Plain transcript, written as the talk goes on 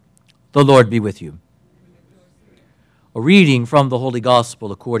The Lord be with you. A reading from the Holy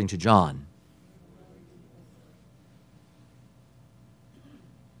Gospel according to John.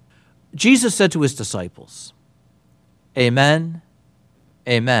 Jesus said to his disciples, "Amen,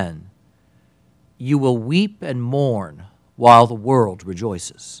 amen. You will weep and mourn while the world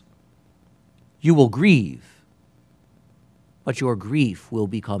rejoices. You will grieve, but your grief will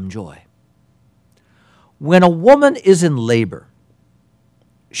become joy. When a woman is in labor,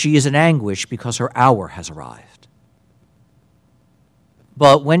 she is in anguish because her hour has arrived.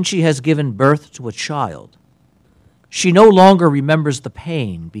 But when she has given birth to a child, she no longer remembers the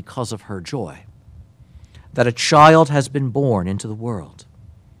pain because of her joy, that a child has been born into the world.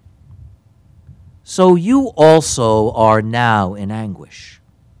 So you also are now in anguish.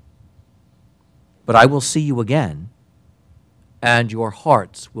 But I will see you again, and your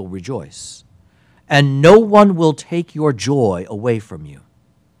hearts will rejoice, and no one will take your joy away from you.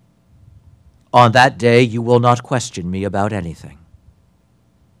 On that day you will not question me about anything.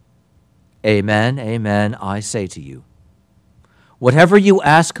 Amen, amen, I say to you, whatever you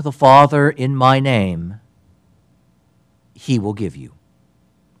ask the Father in my name, he will give you."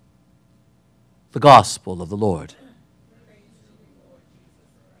 The Gospel of the Lord.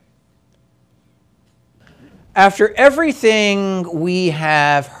 After everything we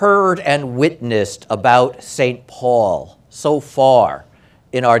have heard and witnessed about St. Paul so far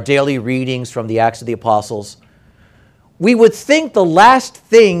in our daily readings from the Acts of the Apostles, we would think the last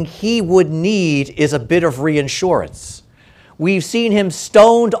thing he would need is a bit of reassurance. We've seen him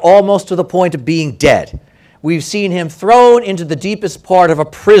stoned almost to the point of being dead. We've seen him thrown into the deepest part of a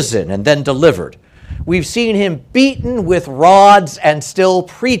prison and then delivered. We've seen him beaten with rods and still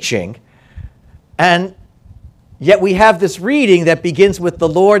preaching. And yet we have this reading that begins with the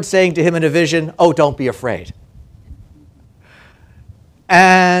Lord saying to him in a vision, "Oh, don't be afraid."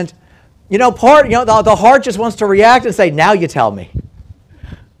 And the heart just wants to react and say, "Now you tell me."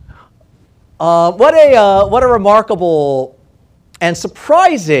 What a remarkable and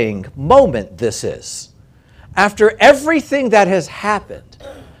surprising moment this is. After everything that has happened,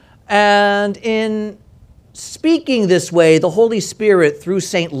 and in speaking this way, the Holy Spirit, through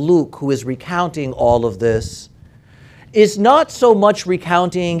St. Luke, who is recounting all of this, is not so much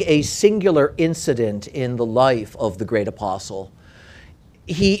recounting a singular incident in the life of the great apostle.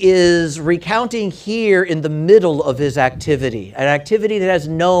 He is recounting here in the middle of his activity, an activity that has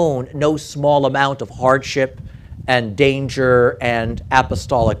known no small amount of hardship and danger and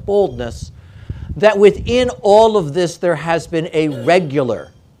apostolic boldness, that within all of this there has been a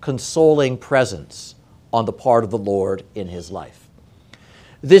regular consoling presence on the part of the Lord in his life.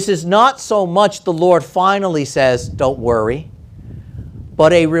 This is not so much the Lord finally says, "Don't worry,"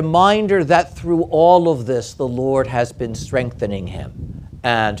 but a reminder that through all of this the Lord has been strengthening him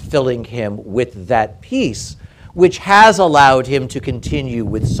and filling him with that peace, which has allowed him to continue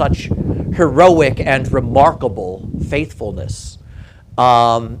with such heroic and remarkable faithfulness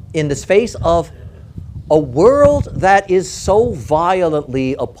in the face of a world that is so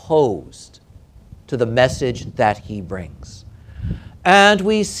violently opposed to the message that he brings. And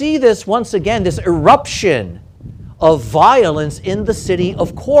we see this once again, this eruption of violence in the city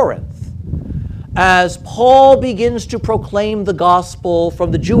of Corinth. As Paul begins to proclaim the gospel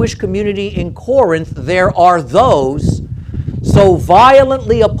from the Jewish community in Corinth, there are those so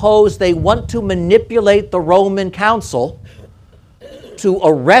violently opposed they want to manipulate the Roman council to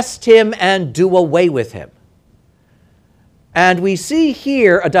arrest him and do away with him. And we see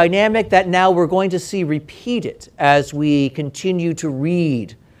here a dynamic that now we're going to see repeated as we continue to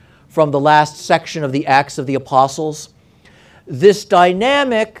read from the last section of the Acts of the Apostles. This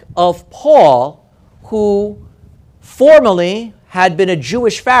dynamic of Paul, who formerly had been a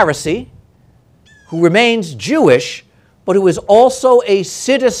Jewish Pharisee, who remains Jewish, but who is also a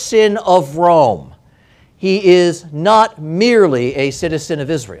citizen of Rome. He is not merely a citizen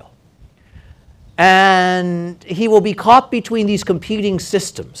of Israel. And he will be caught between these competing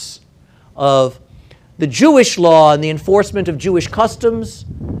systems of the Jewish law and the enforcement of Jewish customs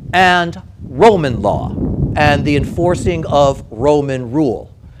and Roman law and the enforcing of Roman rule.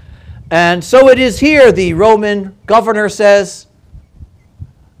 And so it is here the Roman governor says,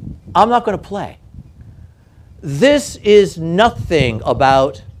 "I'm not going to play. This is nothing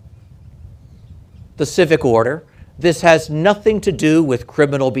about the civic order. This has nothing to do with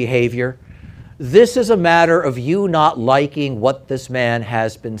criminal behavior. This is a matter of you not liking what this man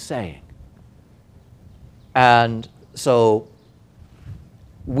has been saying. And so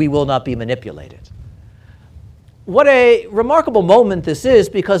we will not be manipulated." What a remarkable moment this is,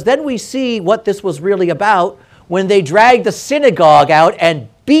 because then we see what this was really about when they dragged the synagogue out and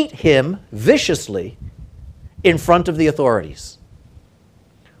beat him viciously in front of the authorities,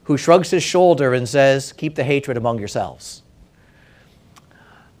 who shrugs his shoulder and says, "Keep the hatred among yourselves."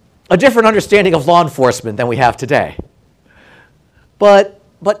 A different understanding of law enforcement than we have today. But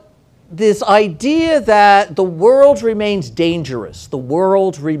this idea that the world remains dangerous, the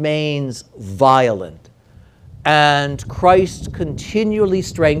world remains violent, and Christ continually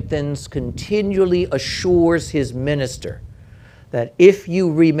strengthens, continually assures his minister that if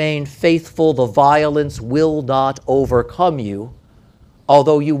you remain faithful, the violence will not overcome you,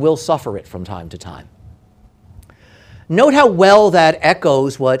 although you will suffer it from time to time. Note how well that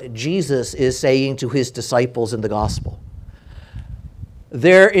echoes what Jesus is saying to his disciples in the gospel.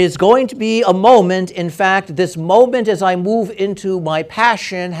 There is going to be a moment, in fact, this moment as I move into my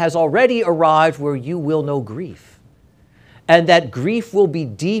passion has already arrived, where you will know grief. And that grief will be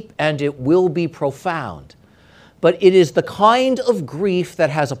deep and it will be profound. But it is the kind of grief that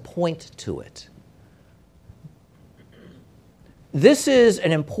has a point to it. This is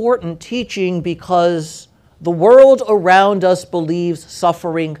an important teaching because the world around us believes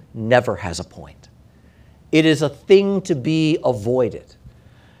suffering never has a point. It is a thing to be avoided.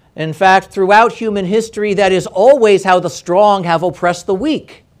 In fact, throughout human history, that is always how the strong have oppressed the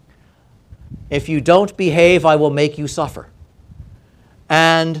weak. If you don't behave, I will make you suffer.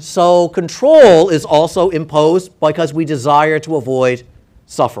 And so control is also imposed because we desire to avoid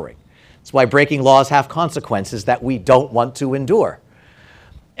suffering. That's why breaking laws have consequences that we don't want to endure.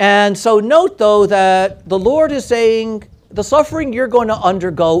 And so note, though, that the Lord is saying the suffering you're going to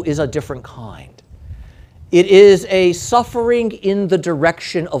undergo is a different kind. It is a suffering in the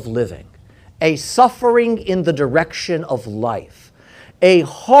direction of living, a suffering in the direction of life, a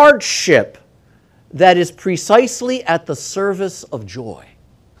hardship that is precisely at the service of joy.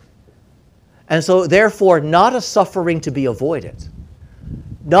 And so, therefore, not a suffering to be avoided,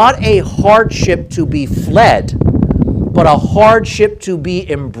 not a hardship to be fled, but a hardship to be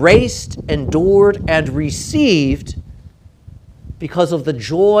embraced, endured, and received because of the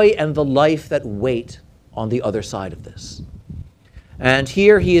joy and the life that wait on the other side of this. And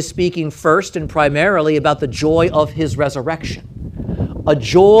here he is speaking first and primarily about the joy of his resurrection, a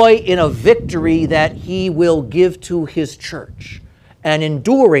joy in a victory that he will give to his church, an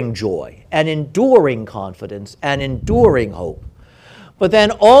enduring joy, an enduring confidence, an enduring hope. But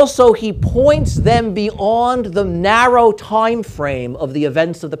then also he points them beyond the narrow time frame of the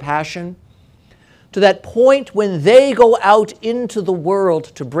events of the Passion to that point when they go out into the world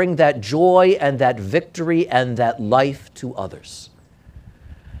to bring that joy and that victory and that life to others.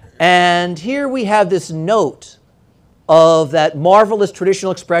 And here we have this note of that marvelous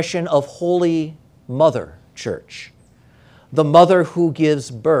traditional expression of Holy Mother Church, the mother who gives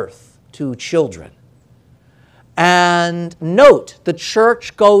birth to children. And note, the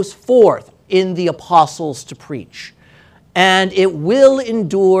church goes forth in the apostles to preach. And it will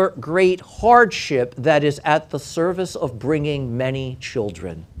endure great hardship that is at the service of bringing many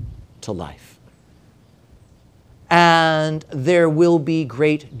children to life. And there will be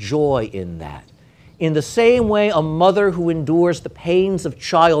great joy in that. In the same way, a mother who endures the pains of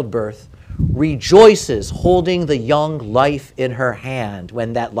childbirth rejoices holding the young life in her hand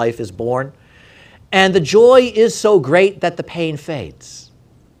when that life is born. And the joy is so great that the pain fades.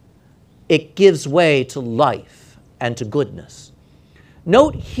 It gives way to life and to goodness.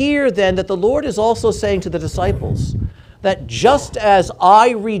 Note here then that the Lord is also saying to the disciples that just as I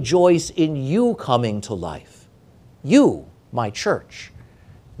rejoice in you coming to life, you, my church,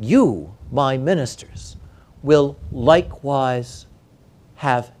 you, my ministers, will likewise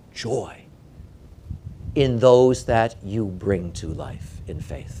have joy in those that you bring to life in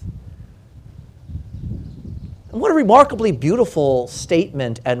faith. And what a remarkably beautiful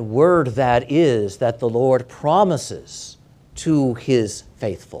statement and word that is that the Lord promises to his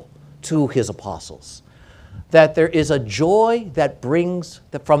faithful, to his apostles, that there is a joy that brings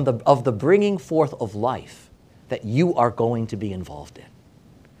of the bringing forth of life that you are going to be involved in.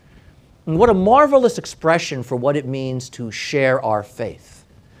 And what a marvelous expression for what it means to share our faith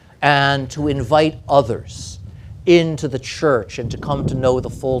and to invite others into the church and to come to know the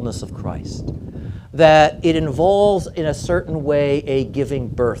fullness of Christ. That it involves, in a certain way, a giving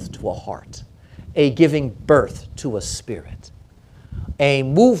birth to a heart, a giving birth to a spirit, a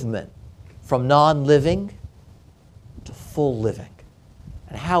movement from non-living to full living.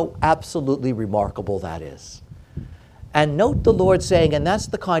 And how absolutely remarkable that is. And note the Lord saying, and that's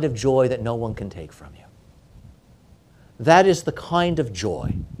the kind of joy that no one can take from you. That is the kind of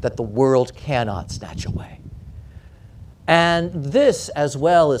joy that the world cannot snatch away. And this, as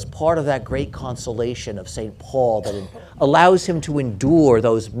well, is part of that great consolation of St. Paul that allows him to endure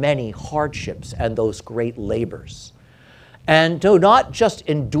those many hardships and those great labors. And to not just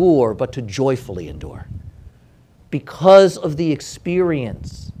endure, but to joyfully endure. Because of the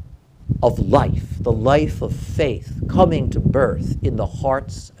experience of life, the life of faith coming to birth in the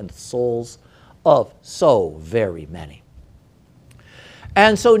hearts and souls of so very many.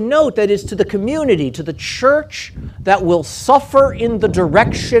 And so note that it's to the community, to the church that will suffer in the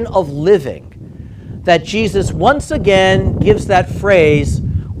direction of living, that Jesus once again gives that phrase,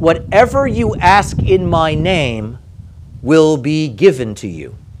 "Whatever you ask in my name will be given to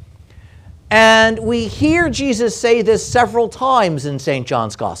you." And we hear Jesus say this several times in St.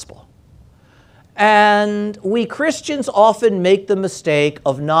 John's Gospel. And we Christians often make the mistake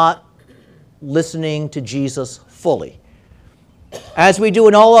of not listening to Jesus fully. As we do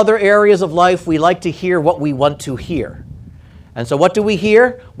in all other areas of life, we like to hear what we want to hear. And so what do we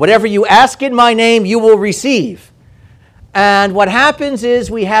hear? Whatever you ask in my name, you will receive. And what happens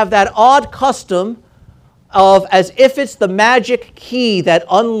is we have that odd custom of, as if it's the magic key that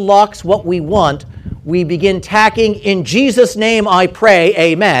unlocks what we want, we begin tacking, "In Jesus' name I pray,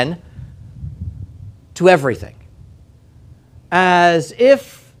 amen," to everything. As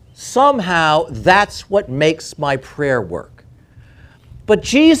if somehow that's what makes my prayer work. But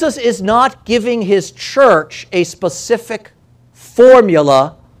Jesus is not giving his church a specific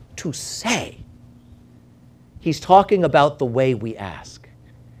formula to say. He's talking about the way we ask.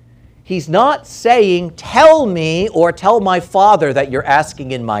 He's not saying, "Tell me," or "Tell my Father that you're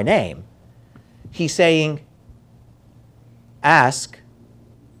asking in my name." He's saying, "Ask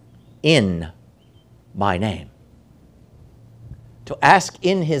in my name." To ask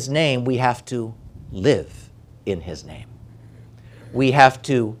in his name, we have to live in his name. We have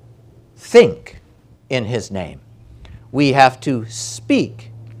to think in his name. We have to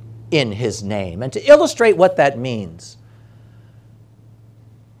speak in his name. And to illustrate what that means,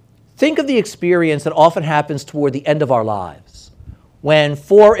 think of the experience that often happens toward the end of our lives, when,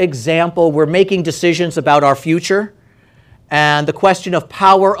 for example, we're making decisions about our future, and the question of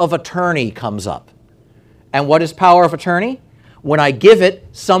power of attorney comes up. And what is power of attorney? When I give it,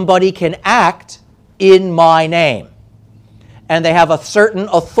 somebody can act in my name. And they have a certain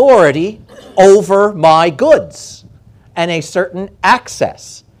authority over my goods and a certain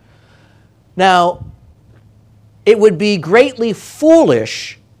access. Now, it would be greatly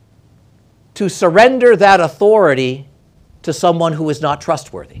foolish to surrender that authority to someone who is not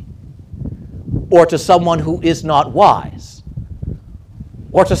trustworthy, or to someone who is not wise,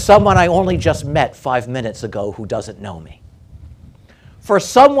 or to someone I only just met 5 minutes ago who doesn't know me. For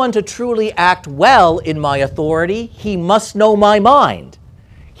someone to truly act well in my authority, he must know my mind,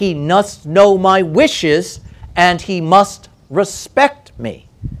 he must know my wishes, and he must respect me,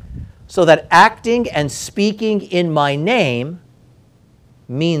 so that acting and speaking in my name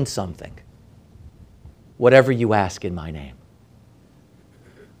means something. Whatever you ask in my name.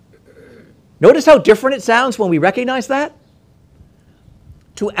 Notice how different it sounds when we recognize that?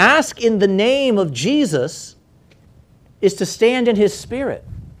 To ask in the name of Jesus is to stand in his spirit,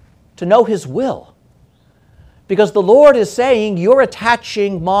 to know his will. Because the Lord is saying, you're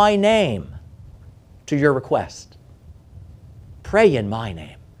attaching my name to your request. Pray in my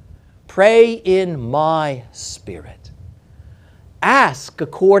name. Pray in my spirit. Ask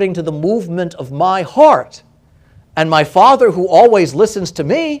according to the movement of my heart, and my Father, who always listens to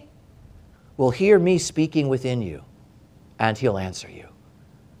me, will hear me speaking within you, and he'll answer you.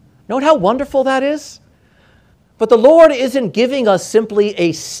 Note how wonderful that is? But the Lord isn't giving us simply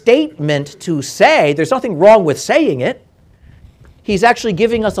a statement to say. There's nothing wrong with saying it. He's actually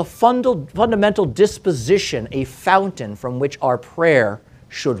giving us a fundamental disposition, a fountain from which our prayer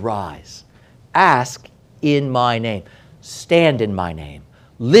should rise. Ask in my name. Stand in my name.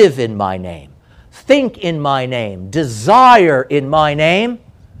 Live in my name. Think in my name. Desire in my name.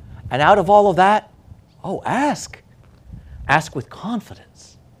 And out of all of that, ask. Ask with confidence.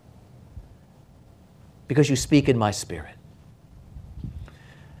 Because you speak in my spirit.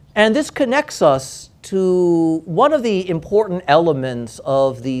 And this connects us to one of the important elements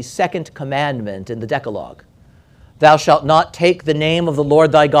of the second commandment in the Decalogue. Thou shalt not take the name of the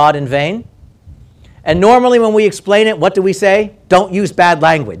Lord thy God in vain. And normally when we explain it, what do we say? Don't use bad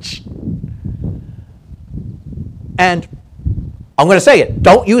language. And I'm going to say it,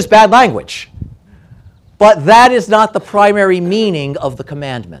 don't use bad language. But that is not the primary meaning of the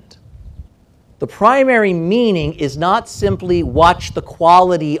commandment. The primary meaning is not simply watch the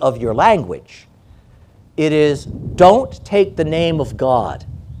quality of your language. It is don't take the name of God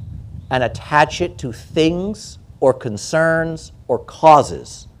and attach it to things or concerns or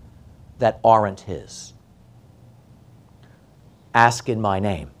causes that aren't his. Ask in my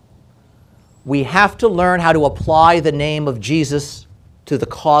name. We have to learn how to apply the name of Jesus to the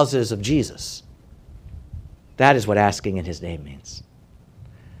causes of Jesus. That is what asking in his name means.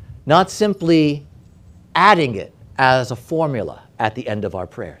 Not simply adding it as a formula at the end of our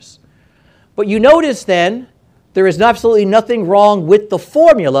prayers. But you notice then, there is absolutely nothing wrong with the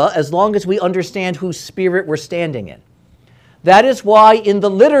formula as long as we understand whose spirit we're standing in. That is why in the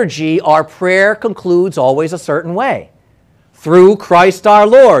liturgy our prayer concludes always a certain way. Through Christ our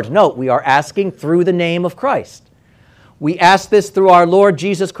Lord. Note, we are asking through the name of Christ. We ask this through our Lord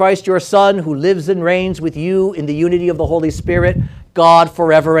Jesus Christ, your Son, who lives and reigns with you in the unity of the Holy Spirit, God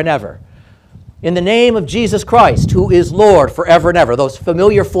forever and ever. In the name of Jesus Christ, who is Lord forever and ever. Those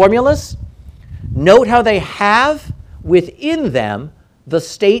familiar formulas, note how they have within them the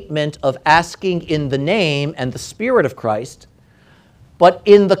statement of asking in the name and the Spirit of Christ, but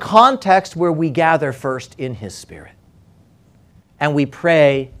in the context where we gather first in his Spirit. And we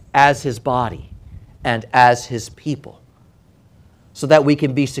pray as his body and as his people, so that we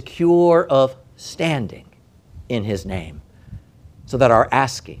can be secure of standing in his name, so that our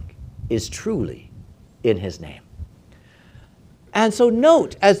asking is truly in his name. And so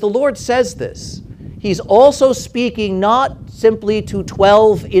note, as the Lord says this, he's also speaking not simply to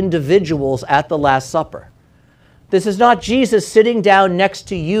 12 individuals at the Last Supper. This is not Jesus sitting down next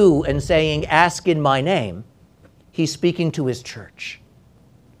to you and saying, ask in my name. He's speaking to his church.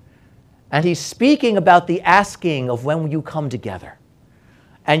 And he's speaking about the asking of when you come together.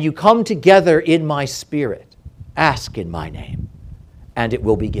 And you come together in my spirit. Ask in my name, and it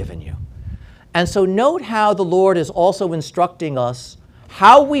will be given you. And so note how the Lord is also instructing us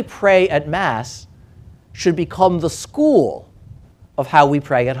how we pray at Mass should become the school of how we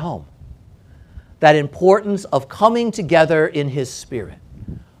pray at home. That importance of coming together in his spirit,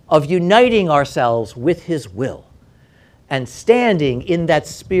 of uniting ourselves with his will, and standing in that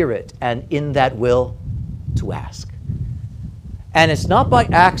spirit and in that will to ask. And it's not by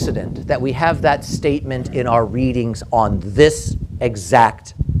accident that we have that statement in our readings on this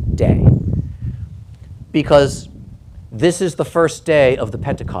exact day, because this is the first day of the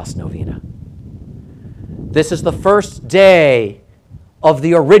Pentecost Novena. This is the first day of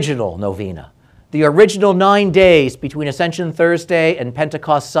the original novena. The original 9 days between Ascension Thursday and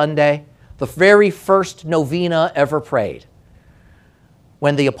Pentecost Sunday, the very first novena ever prayed,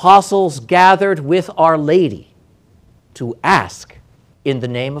 when the apostles gathered with Our Lady to ask in the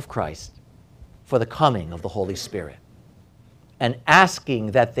name of Christ for the coming of the Holy Spirit, and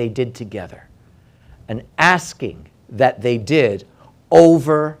asking that they did together, and asking that they did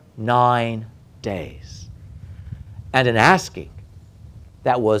over 9 days, and an asking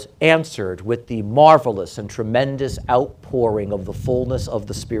that was answered with the marvelous and tremendous outpouring of the fullness of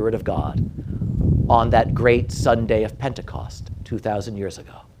the Spirit of God on that great Sunday of Pentecost 2,000 years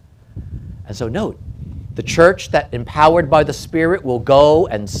ago. And so note, the church that empowered by the Spirit will go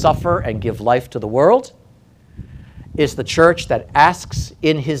and suffer and give life to the world is the church that asks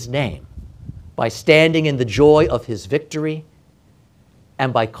in his name by standing in the joy of his victory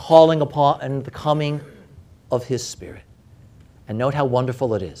and by calling upon the coming of his Spirit. And note how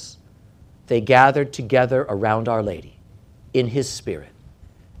wonderful it is. They gathered together around Our Lady in his Spirit,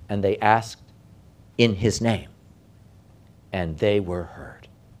 and they asked in his name, and they were heard.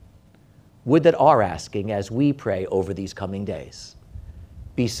 Would that our asking as we pray over these coming days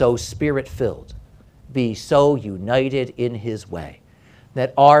be so Spirit-filled, be so united in his way,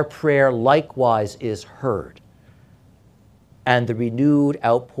 that our prayer likewise is heard, and the renewed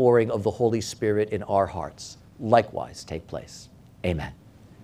outpouring of the Holy Spirit in our hearts likewise take place. Amen.